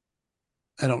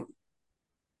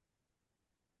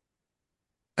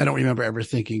I don't remember ever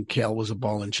thinking kale was a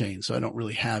ball and chain. So I don't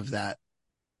really have that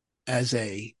as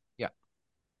a. Yeah.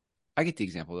 I get the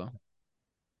example though.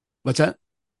 What's that?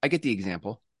 I get the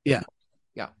example. Yeah.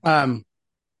 Yeah.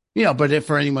 But if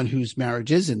for anyone whose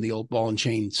marriage is in the old ball and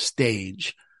chain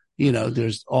stage,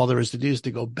 there's all there is to do is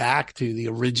to go back to the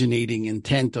originating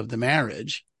intent of the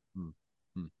marriage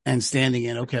and standing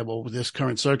in, okay, well, with this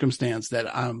current circumstance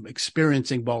that I'm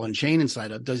experiencing ball and chain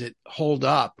inside of, does it hold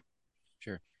up?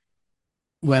 Sure.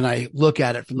 When I look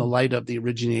at it from the light of the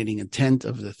originating intent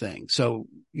of the thing. So,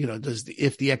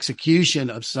 if the execution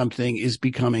of something is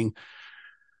becoming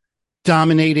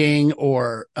dominating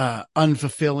or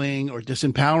unfulfilling or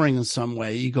disempowering in some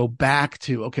way, you go back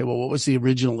to, okay, well, what was the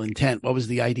original intent? What was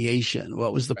the ideation?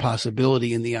 What was the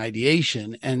possibility in the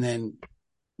ideation? And then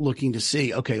looking to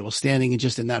see, okay, well, standing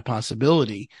just in that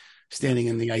possibility, standing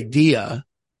in the idea,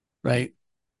 right?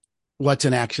 What's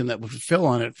an action that would fulfill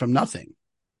on it from nothing?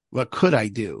 What could I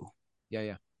do?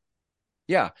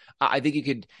 Yeah. I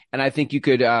think you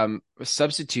could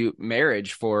substitute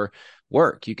marriage for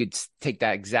work. You could take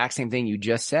that exact same thing you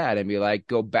just said and be like,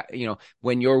 go back,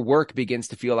 when your work begins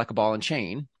to feel like a ball and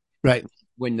chain, right?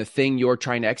 When the thing you're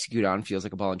trying to execute on feels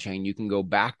like a ball and chain, you can go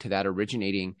back to that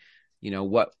originating,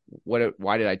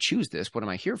 why did I choose this? What am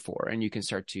I here for? And you can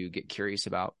start to get curious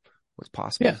about what's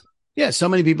possible. Yeah. So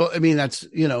many people, I mean, that's,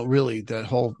 really the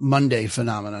whole Monday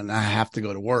phenomenon. I have to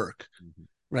go to work,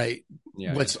 right?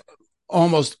 Yeah. What's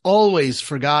almost always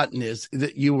forgotten is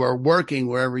that you are working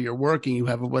wherever you're working. You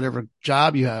have whatever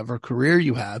job you have or career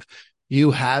you have.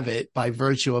 You have it by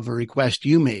virtue of a request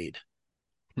you made.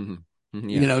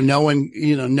 Yeah. No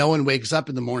one wakes up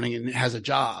in the morning and has a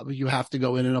job. You have to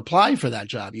go in and apply for that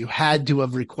job. You had to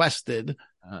have requested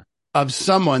of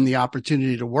someone the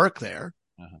opportunity to work there.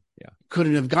 Yeah.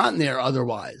 Couldn't have gotten there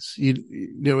otherwise.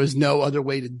 There was no other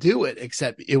way to do it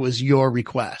except it was your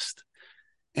request.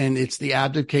 And it's the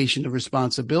abdication of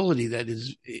responsibility that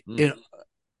is,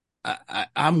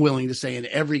 I'm willing to say in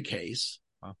every case,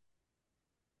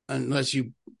 unless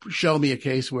you show me a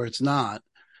case where it's not,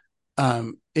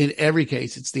 in every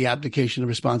case, it's the abdication of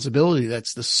responsibility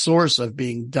that's the source of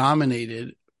being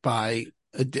dominated by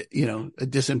a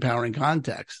disempowering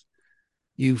context.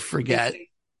 You forget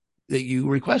that you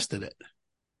requested it.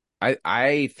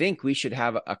 I think we should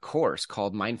have a course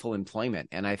called Mindful Employment,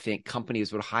 and I think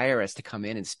companies would hire us to come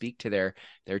in and speak to their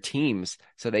teams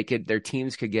so their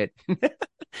teams could get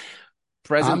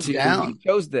present to who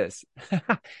chose this.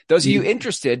 Those of you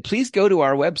interested, please go to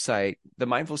our website,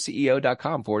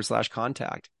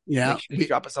 themindfulceo.com/contact. Yeah. Make sure to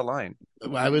drop us a line.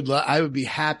 I would be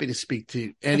happy to speak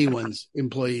to anyone's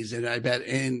employees. And I bet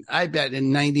in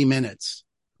 90 minutes.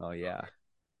 Oh yeah.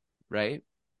 Right.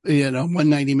 1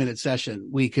 90-minute session,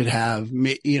 we could have,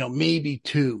 maybe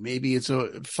two, maybe it's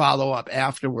a follow up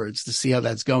afterwards to see how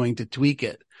that's going to tweak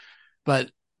it.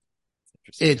 But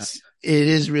it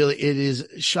is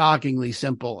shockingly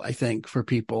simple, I think, for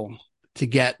people to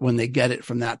get when they get it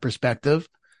from that perspective.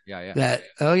 Yeah. That,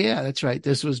 oh yeah, that's right.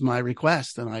 This was my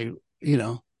request. And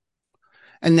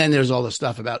and then there's all the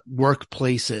stuff about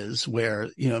workplaces where,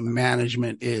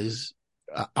 management is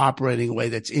operating a way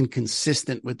that's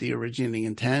inconsistent with the originating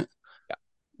intent.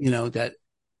 That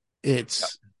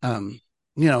it's,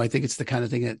 I think it's the kind of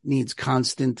thing that needs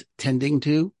constant tending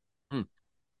to.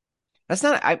 That's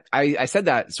not, I said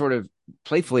that sort of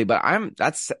playfully, but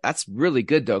that's really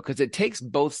good though. Cause it takes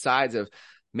both sides of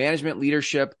management,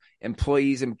 leadership,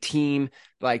 employees and team,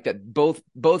 like that both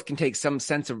can take some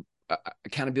sense of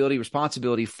accountability,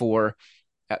 responsibility for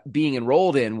being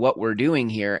enrolled in what we're doing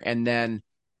here. And then,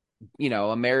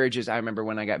 a marriage is, I remember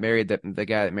when I got married, that the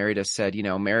guy that married us said,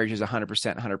 marriage is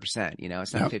 100%, 100%,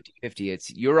 it's not 50-50. It's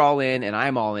you're all in and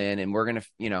I'm all in and we're going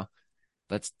to,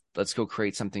 let's go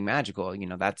create something magical.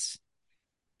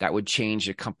 That would change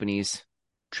a company's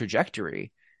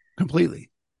trajectory completely.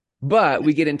 But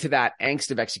we get into that angst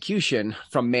of execution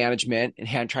from management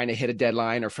and trying to hit a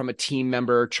deadline, or from a team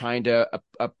member trying to,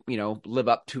 live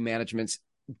up to management's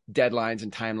deadlines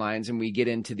and timelines. And we get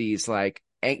into these like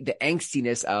the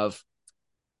angstiness of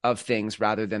things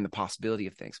rather than the possibility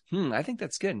of things. I think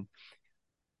that's good.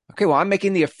 Okay. Well, I'm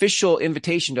making the official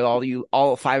invitation to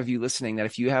all 5 of you listening, that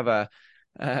if you have a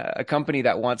company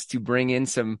that wants to bring in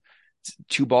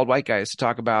two bald white guys to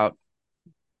talk about,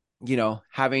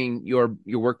 having your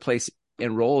workplace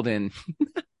enrolled in,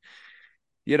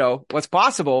 what's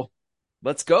possible,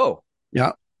 let's go.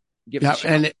 Yeah.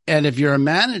 And if you're in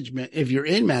management,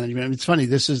 it's funny.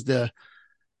 This is the,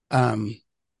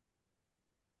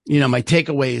 my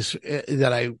takeaways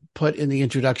that I put in the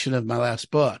introduction of my last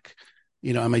book,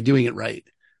 am I doing it right?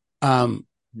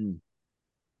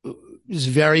 Is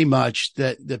very much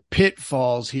that the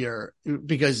pitfalls here,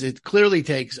 because it clearly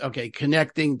takes,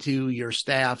 connecting to your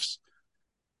staff's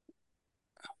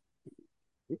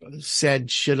said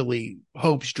shittily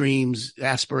hopes, dreams,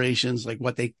 aspirations, like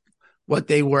what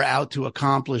they were out to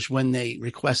accomplish when they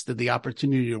requested the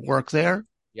opportunity to work there.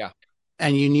 Yeah.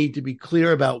 And you need to be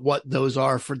clear about what those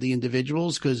are for the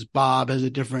individuals, because Bob has a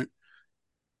different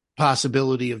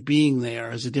possibility of being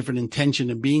there, has a different intention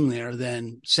of being there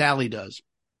than Sally does.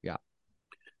 Yeah.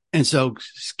 And so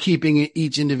keeping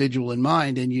each individual in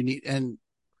mind, and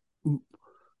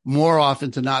more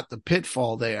often to not, the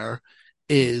pitfall there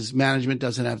is management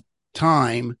doesn't have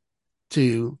time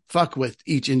to fuck with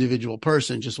each individual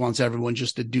person, just wants everyone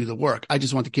just to do the work. I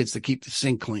just want the kids to keep the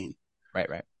sink clean. Right.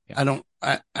 Yeah.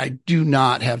 I do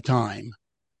not have time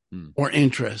or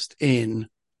interest in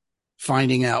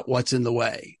finding out what's in the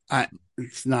way.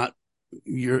 It's not,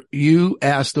 you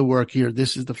asked to work here.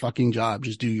 This is the fucking job.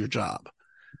 Just do your job.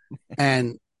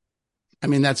 And I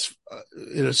mean, that's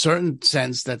in a certain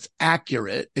sense, that's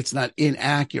accurate. It's not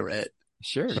inaccurate.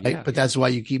 Sure. Right? Yeah, but that's why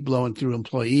you keep blowing through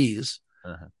employees,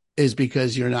 is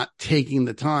because you're not taking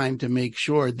the time to make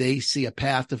sure they see a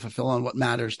path to fulfill on what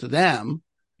matters to them.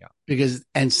 Yeah.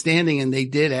 And they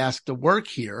did ask to work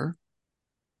here.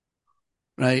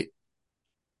 Right.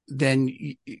 Then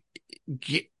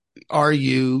are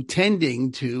you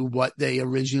tending to what they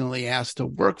originally asked to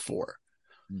work for?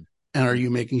 And are you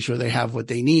making sure they have what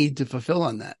they need to fulfill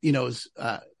on that?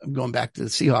 I'm going back to the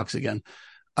Seahawks again.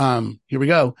 Here we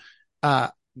go.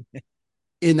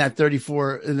 In that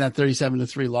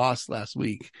 37-3 loss last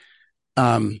week,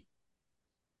 um,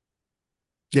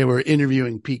 they were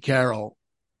interviewing Pete Carroll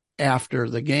after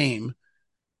the game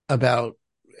about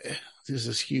there's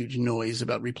this huge noise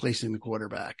about replacing the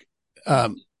quarterback.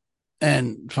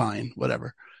 And fine,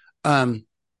 whatever. Um,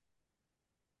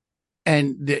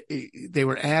 and they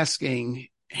were asking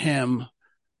him,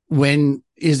 when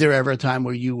is there ever a time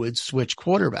where you would switch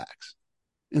quarterbacks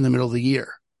in the middle of the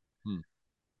year? Hmm.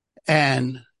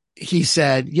 And he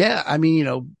said, yeah, I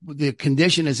mean, the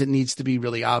condition is it needs to be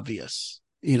really obvious.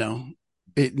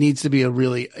 It needs to be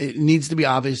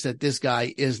obvious that this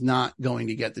guy is not going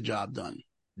to get the job done.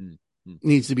 Hmm. Hmm. It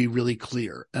needs to be really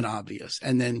clear and obvious.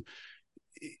 And then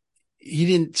he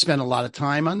didn't spend a lot of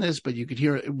time on this, but you could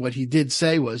hear what he did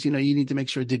say was, you need to make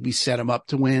sure, did we set him up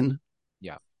to win?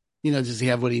 Yeah. Does he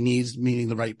have what he needs, meaning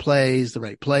the right plays, the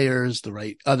right players, the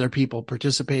right other people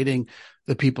participating,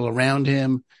 the people around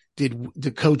him? Did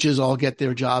the coaches all get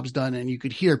their jobs done? And you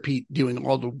could hear Pete doing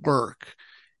all the work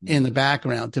in the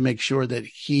background to make sure that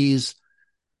he's,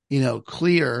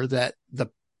 clear that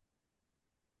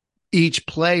each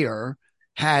player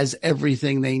has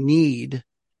everything they need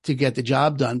to get the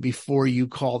job done before you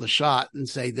call the shot and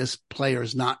say this player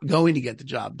is not going to get the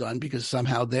job done because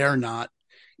somehow they're not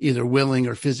either willing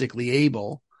or physically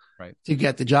able to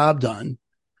get the job done.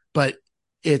 But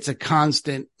it's a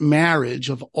constant marriage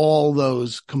of all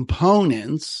those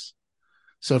components.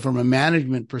 So from a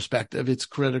management perspective, it's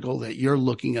critical that you're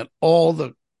looking at all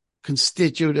the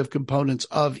constitutive components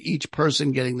of each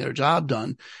person getting their job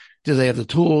done. Do they have the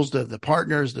tools? Do they have the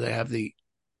partners?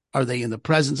 Are they in the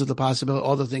presence of the possibility?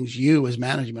 All the things you as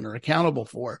management are accountable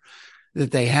for that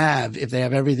they have, if they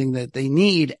have everything that they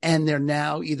need and they're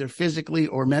now either physically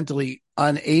or mentally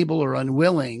unable or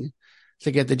unwilling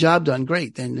to get the job done,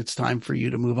 great. Then it's time for you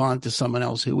to move on to someone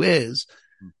else who is.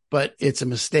 But it's a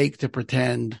mistake to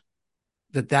pretend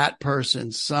that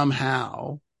person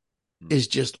somehow is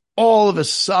just all of a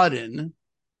sudden,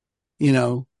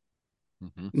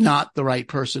 not the right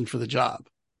person for the job.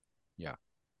 Yeah.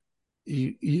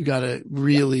 You got to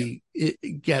really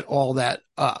get all that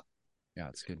up. Yeah,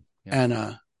 that's good. Yeah.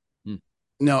 And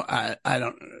no, I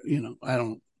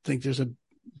don't think there's a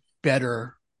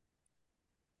better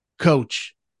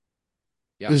coach.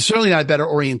 Yeah. There's certainly not a better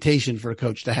orientation for a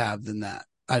coach to have than that.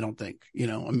 I don't think,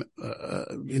 in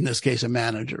this case, a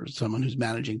manager, someone who's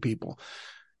managing people.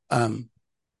 Do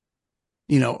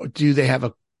they have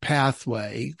a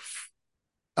pathway?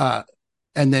 And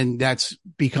then that's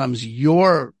becomes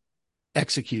your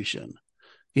execution.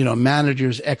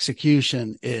 Manager's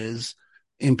execution is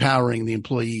empowering the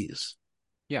employees.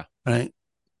 Yeah. Right.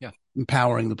 Yeah.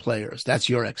 Empowering the players. That's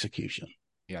your execution.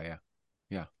 Yeah. Yeah.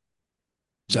 Yeah.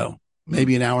 So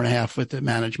maybe an hour and a half with the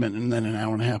management and then an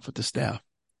hour and a half with the staff.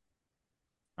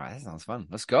 All right. That sounds fun.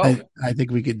 Let's go. I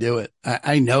think we could do it.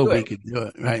 I know we could do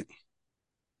it. Right.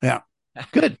 Yeah.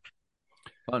 Good.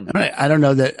 Fun. All right. I don't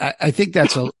know that. I think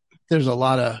there's a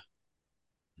lot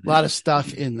of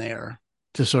stuff in there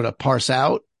to sort of parse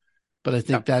out, but I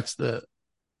think that's the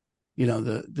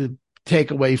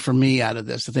takeaway for me out of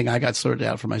this. The thing I got sorted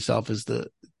out for myself is the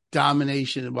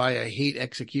domination, and why I hate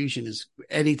execution is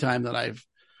anytime that I've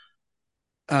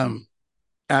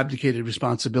abdicated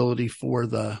responsibility for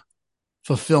the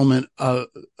fulfillment of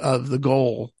the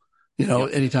goal,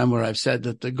 anytime where I've said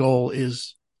that the goal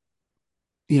is,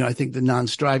 I think the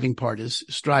non-striving part is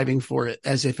striving for it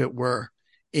as if it were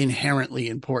inherently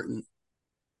important.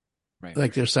 Right.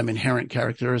 Like there's some inherent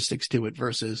characteristics to it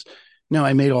versus, no,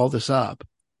 I made all this up.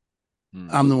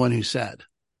 I'm the one who said.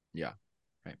 Yeah.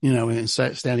 Right. And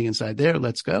standing inside there,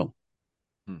 let's go.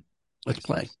 Let's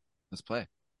play. Let's play.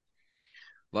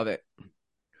 Love it.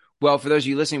 Well, for those of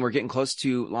you listening, we're getting close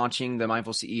to launching the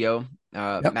Mindful CEO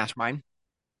Mastermind.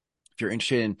 If you're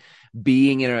interested in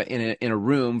being in a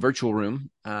room, virtual room,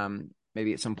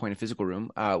 maybe at some point a physical room,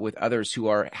 with others who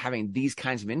are having these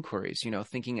kinds of inquiries,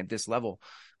 thinking at this level,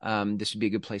 this would be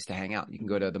a good place to hang out. You can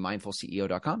go to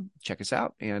themindfulceo.com, check us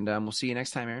out, and we'll see you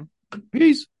next time, Aaron.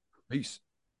 Peace. Peace.